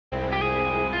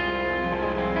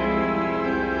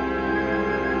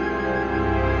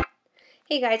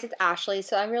Hey guys, it's Ashley.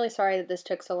 So I'm really sorry that this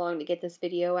took so long to get this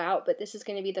video out, but this is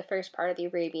going to be the first part of the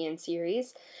Arabian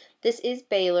series. This is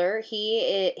Baylor.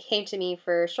 He came to me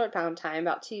for a short amount of time,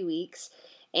 about 2 weeks,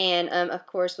 and of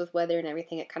course with weather and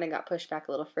everything, it kind of got pushed back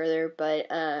a little further. But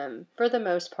for the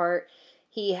most part,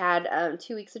 he had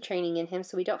 2 weeks of training in him.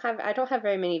 So I don't have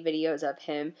very many videos of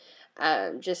him,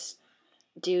 just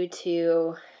due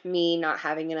to me not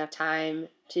having enough time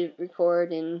to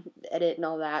record and edit and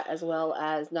all that, as well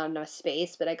as not enough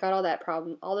space. But I got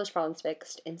all those problems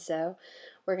fixed, and so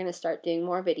we're gonna start doing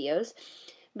more videos.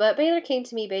 But Baylor came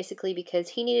to me basically because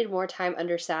he needed more time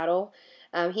under saddle.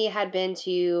 He had been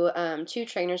to 2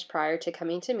 trainers prior to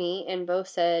coming to me, and both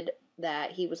said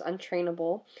that he was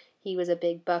untrainable. He was a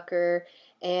big bucker,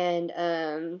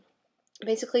 and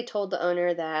basically told the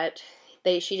owner that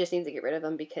she just needs to get rid of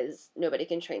him because nobody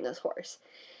can train this horse,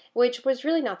 which was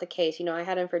really not the case. I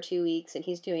had him for 2 weeks and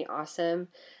he's doing awesome.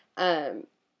 I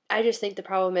just think the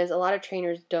problem is a lot of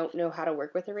trainers don't know how to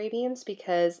work with Arabians,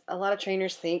 because a lot of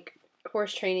trainers think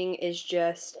horse training is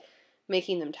just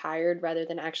making them tired rather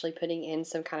than actually putting in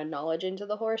some kind of knowledge into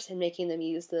the horse and making them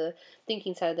use the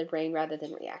thinking side of their brain rather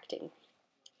than reacting.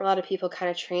 A lot of people kind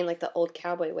of train like the old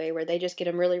cowboy way, where they just get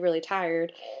them really, really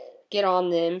tired, get on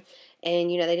them, and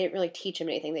they didn't really teach them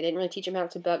anything. They didn't really teach them how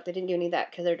to buck. They didn't do any of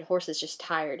that because their horse is just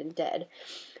tired and dead.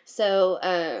 So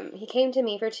he came to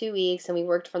me for 2 weeks, and we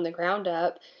worked from the ground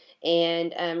up.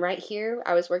 And right here,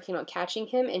 I was working on catching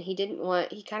him, and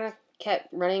he kind of kept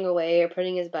running away or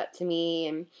putting his butt to me,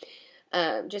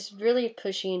 and just really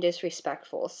pushy and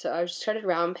disrespectful. So I just started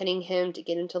round pinning him to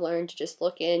get him to learn to just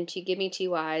look in, to give me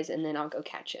 2 eyes, and then I'll go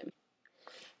catch him.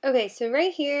 Okay, so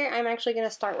right here, I'm actually going to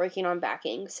start working on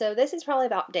backing. So this is probably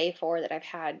about day 4 that I've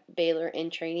had Baylor in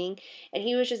training, and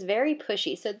he was just very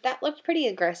pushy. So that looked pretty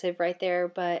aggressive right there,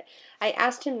 but I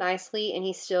asked him nicely, and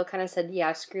he still kind of said,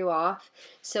 yeah, screw off.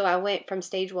 So I went from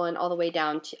stage 1 all the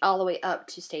way up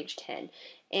to stage 10.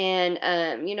 And,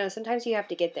 sometimes you have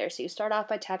to get there. So you start off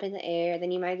by tapping the air,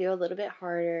 then you might go a little bit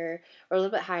harder or a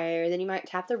little bit higher, then you might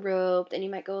tap the rope, then you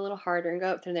might go a little harder and go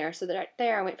up from there. So right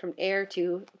there, I went from air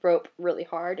to rope really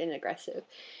hard and aggressive,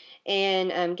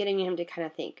 and getting him to kind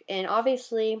of think. And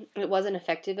obviously, it wasn't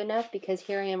effective enough, because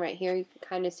here I am right here. You can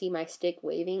kind of see my stick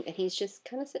waving, and he's just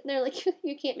kind of sitting there like,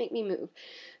 you can't make me move.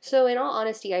 So in all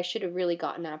honesty, I should have really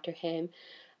gotten after him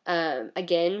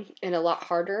again and a lot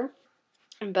harder.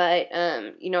 But,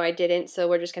 I didn't, so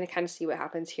we're just going to kind of see what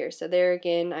happens here. So there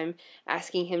again, I'm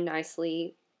asking him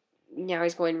nicely. Now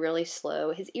he's going really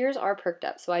slow. His ears are perked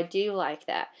up, so I do like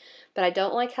that. But I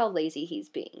don't like how lazy he's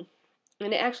being.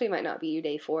 And it actually might not be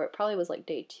day 4. It probably was like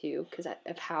day 2 because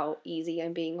of how easy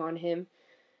I'm being on him.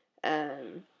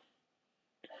 Because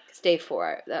day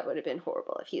 4, that would have been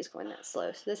horrible if he was going that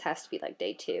slow. So this has to be like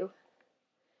day 2.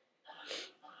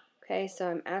 Okay, so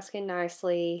I'm asking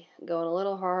nicely, going a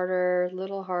little harder,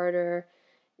 little harder.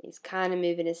 He's kind of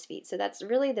moving his feet. So that's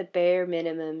really the bare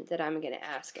minimum that I'm going to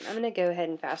ask. And I'm going to go ahead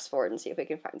and fast forward and see if we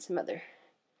can find some other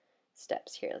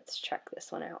steps here. Let's check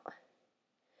this one out.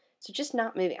 So just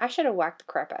not moving. I should have whacked the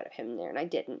crap out of him there, and I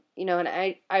didn't. And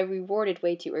I rewarded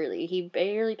way too early. He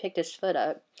barely picked his foot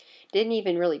up, didn't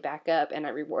even really back up, and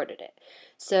I rewarded it.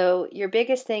 So your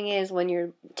biggest thing is, when you're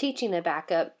teaching the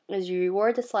backup, is you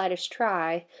reward the slightest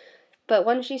try. But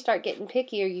once you start getting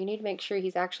pickier, you need to make sure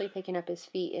he's actually picking up his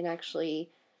feet and actually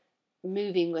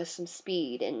moving with some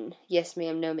speed and yes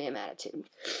ma'am, no ma'am attitude.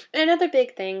 And another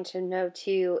big thing to know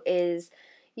too is,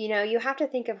 you have to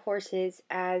think of horses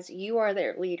as you are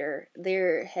their leader,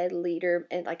 their head leader,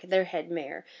 and like their head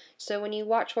mare. So when you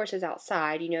watch horses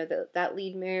outside, that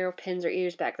lead mare pins her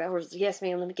ears back. That horse is, yes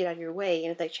ma'am, let me get out of your way.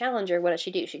 And if they challenge her, what does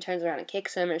she do? She turns around and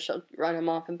kicks them, and she'll run them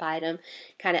off and bite them,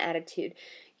 kind of attitude.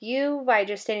 You, by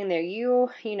just standing there,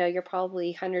 you're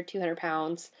probably 100, 200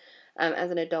 pounds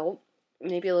as an adult,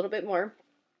 maybe a little bit more.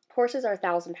 Horses are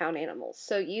 1,000-pound animals.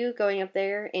 So you going up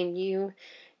there and you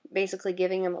basically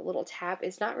giving them a little tap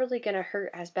is not really going to hurt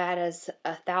as bad as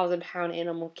a 1,000-pound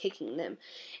animal kicking them.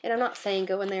 And I'm not saying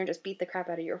go in there and just beat the crap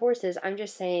out of your horses. I'm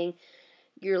just saying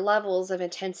your levels of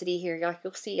intensity here, like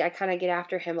you'll see, I kind of get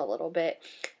after him a little bit.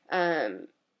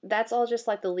 That's all just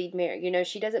like the lead mare.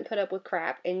 She doesn't put up with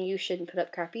crap, and you shouldn't put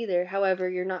up crap either. However,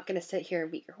 you're not going to sit here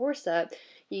and beat your horse up.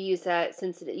 You use that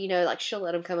sensitive, like she'll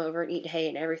let him come over and eat hay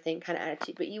and everything kind of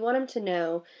attitude. But you want him to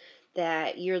know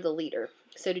that you're the leader.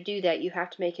 So to do that, you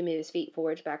have to make him move his feet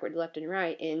forwards, backwards, left, and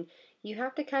right. And you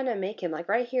have to kind of make him, like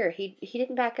right here, he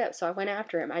didn't back up, so I went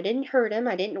after him. I didn't hurt him.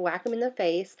 I didn't whack him in the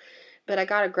face. But I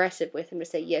got aggressive with him to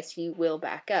say, yes, you will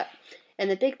back up. And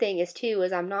the big thing is too,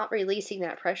 is I'm not releasing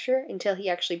that pressure until he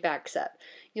actually backs up.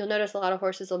 You'll notice a lot of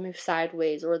horses will move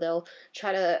sideways, or they'll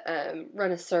try to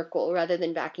run a circle rather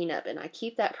than backing up. And I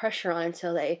keep that pressure on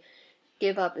until they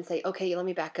give up and say, okay, let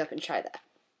me back up and try that.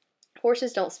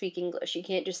 Horses don't speak English. You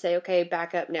can't just say, okay,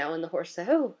 back up now, and the horse say,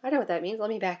 oh, I know what that means,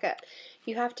 let me back up.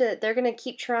 You have to, they're going to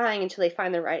keep trying until they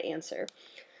find the right answer.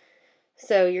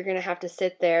 So you're going to have to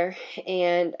sit there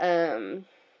and,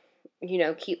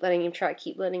 keep letting him try,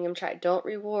 keep letting him try. Don't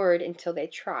reward until they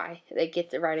try, they get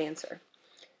the right answer,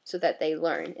 so that they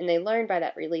learn. And they learn by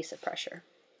that release of pressure.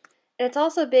 And it's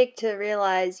also big to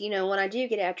realize, when I do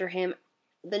get after him,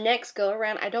 the next go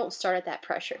around, I don't start at that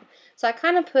pressure. So I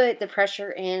kind of put the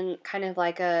pressure in kind of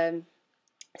like a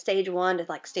stage 1 to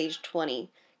like stage 20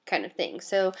 kind of thing.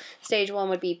 So stage 1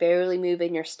 would be barely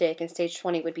moving your stick, and stage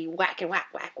 20 would be whack and whack,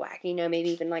 whack, whack, maybe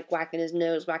even like whacking his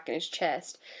nose, whacking his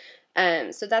chest.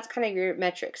 So that's kind of your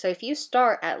metric. So if you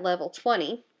start at level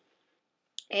 20,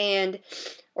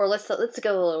 or let's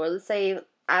go lower. Let's say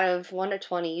out of 1 to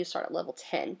 20, you start at level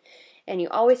 10. And you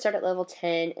always start at level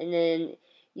 10, and then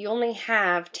you only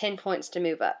have 10 points to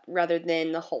move up rather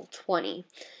than the whole 20.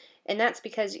 And that's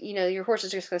because, your horse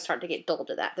is just going to start to get dull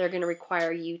to that. They're going to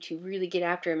require you to really get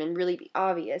after him and really be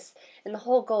obvious. And the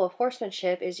whole goal of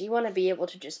horsemanship is you want to be able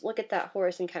to just look at that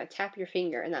horse and kind of tap your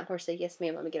finger, and that horse say, yes,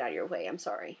 ma'am, let me get out of your way, I'm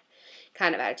sorry,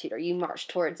 kind of attitude. Or you march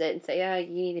towards it and say, yeah,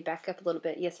 you need to back up a little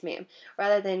bit, yes, ma'am.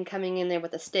 Rather than coming in there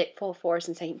with a stick full force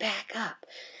and saying, back up,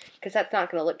 because that's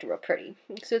not going to look real pretty.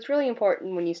 So it's really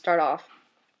important when you start off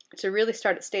to really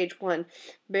start at stage 1,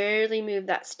 barely move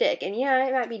that stick. And yeah,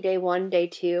 it might be day 1, day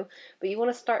 2, but you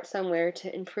want to start somewhere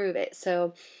to improve it.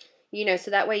 So,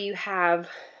 so that way you have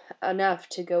enough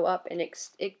to go up and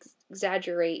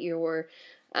exaggerate your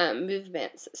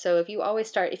movements. So if you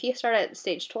start at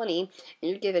stage 20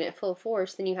 and you're giving it full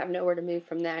force, then you have nowhere to move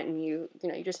from that, and you're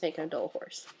just making a dull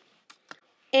horse.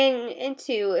 And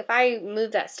two, if I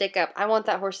move that stick up, I want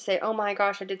that horse to say, oh my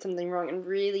gosh, I did something wrong, and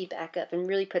really back up and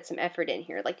really put some effort in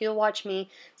here. Like, you'll watch me,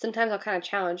 sometimes I'll kind of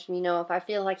challenge him, if I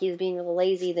feel like he's being a little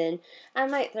lazy, then I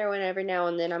might throw in every now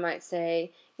and then. I might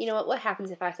say, you know what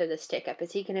happens if I throw the stick up?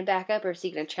 Is he going to back up, or is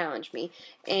he going to challenge me?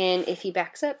 And if he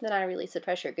backs up, then I release the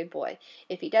pressure, good boy.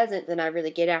 If he doesn't, then I really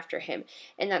get after him.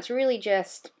 And that's really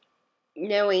just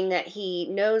knowing that he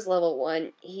knows level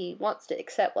 1, he wants to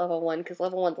accept level 1 because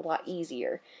level 1's a lot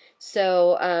easier.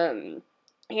 So, a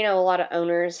lot of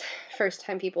owners, first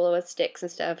time people with sticks and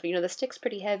stuff, the stick's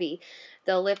pretty heavy.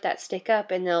 They'll lift that stick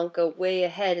up and they'll go way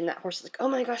ahead, and that horse is like, oh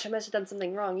my gosh, I must have done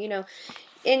something wrong,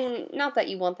 And not that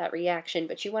you want that reaction,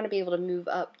 but you want to be able to move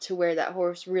up to where that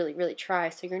horse really, really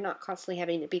tries, so you're not constantly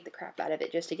having to beat the crap out of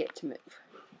it just to get it to move.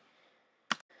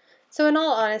 So in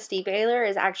all honesty, Baylor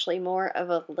is actually more of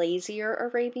a lazier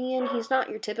Arabian. He's not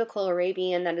your typical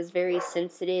Arabian that is very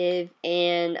sensitive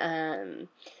and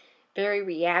very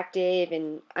reactive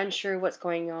and unsure what's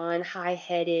going on,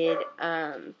 high-headed,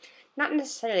 not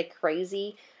necessarily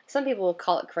crazy. Some people will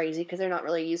call it crazy because they're not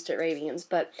really used to Arabians,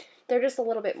 but they're just a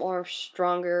little bit more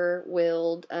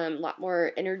stronger-willed, a lot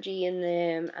more energy in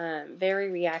them, very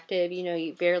reactive.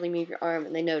 You barely move your arm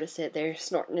and they notice it. They're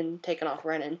snorting and taking off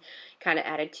running kind of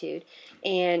attitude.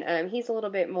 And he's a little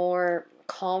bit more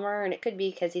calmer, and it could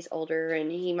be because he's older and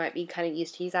he might be kind of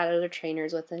used to, he's had other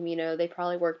trainers with him, they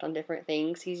probably worked on different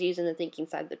things. He's using the thinking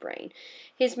side of the brain.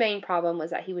 His main problem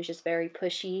was that he was just very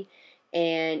pushy,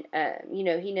 and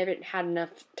he never had enough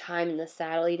time in the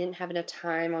saddle. He didn't have enough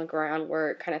time on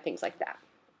groundwork, kind of things like that.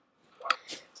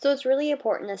 So it's really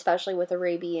important, especially with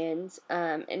Arabians,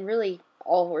 and really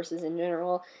all horses in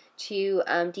general, to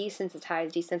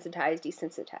desensitize,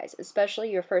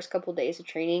 especially your first couple days of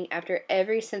training. After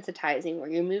every sensitizing where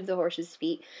you move the horse's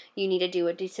feet, you need to do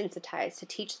a desensitize to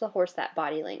teach the horse that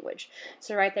body language.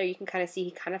 So right there you can kind of see he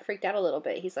kind of freaked out a little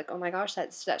bit. He's like, oh my gosh,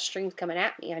 that string's coming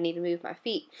at me. I need to move my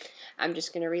feet. I'm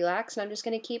just going to relax, and I'm just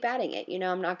going to keep adding it.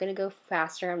 I'm not going to go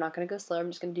faster. I'm not going to go slower.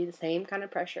 I'm just going to do the same kind of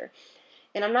pressure.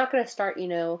 And I'm not going to start,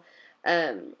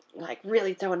 like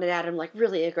really throwing it at him, like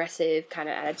really aggressive kind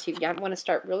of attitude. I want to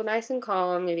start real nice and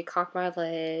calm, maybe cock my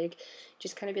leg,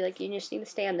 just kind of be like, you just need to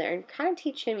stand there, and kind of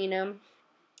teach him,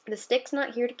 the stick's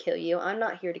not here to kill you. I'm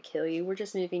not here to kill you. We're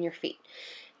just moving your feet.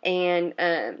 And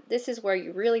this is where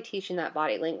you're really teaching that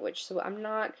body language. So I'm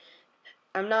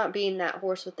not being that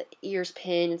horse with the ears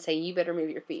pinned and saying, you better move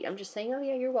your feet. I'm just saying, oh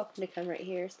yeah, you're welcome to come right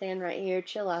here, stand right here,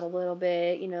 chill out a little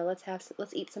bit,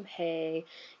 let's eat some hay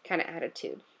kind of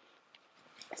attitude.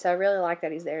 So I really like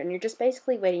that he's there. And you're just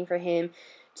basically waiting for him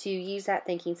to use that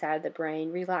thinking side of the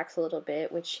brain, relax a little bit,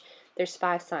 which there's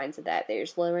 5 signs of that.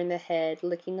 There's lowering the head,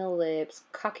 licking the lips,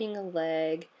 cocking a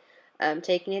leg,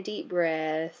 taking a deep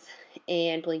breath,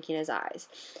 and blinking his eyes.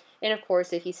 And of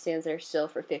course, if he stands there still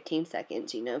for 15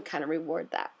 seconds, kind of reward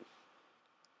that.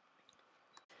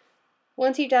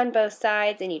 Once you've done both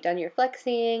sides and you've done your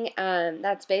flexing,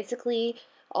 that's basically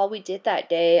all we did that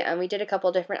day. We did a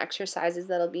couple different exercises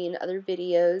that'll be in other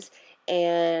videos,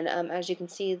 and as you can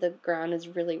see, the ground is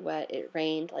really wet. It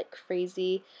rained like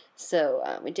crazy,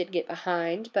 so we did get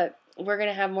behind, but we're going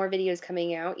to have more videos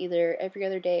coming out either every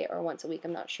other day or once a week.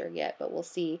 I'm not sure yet, but we'll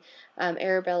see.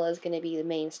 Arabella is going to be the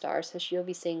main star, so you'll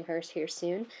be seeing her here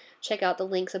soon. Check out the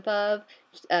links above.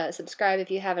 Subscribe if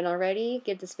you haven't already.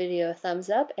 Give this video a thumbs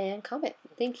up and comment.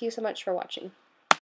 Thank you so much for watching.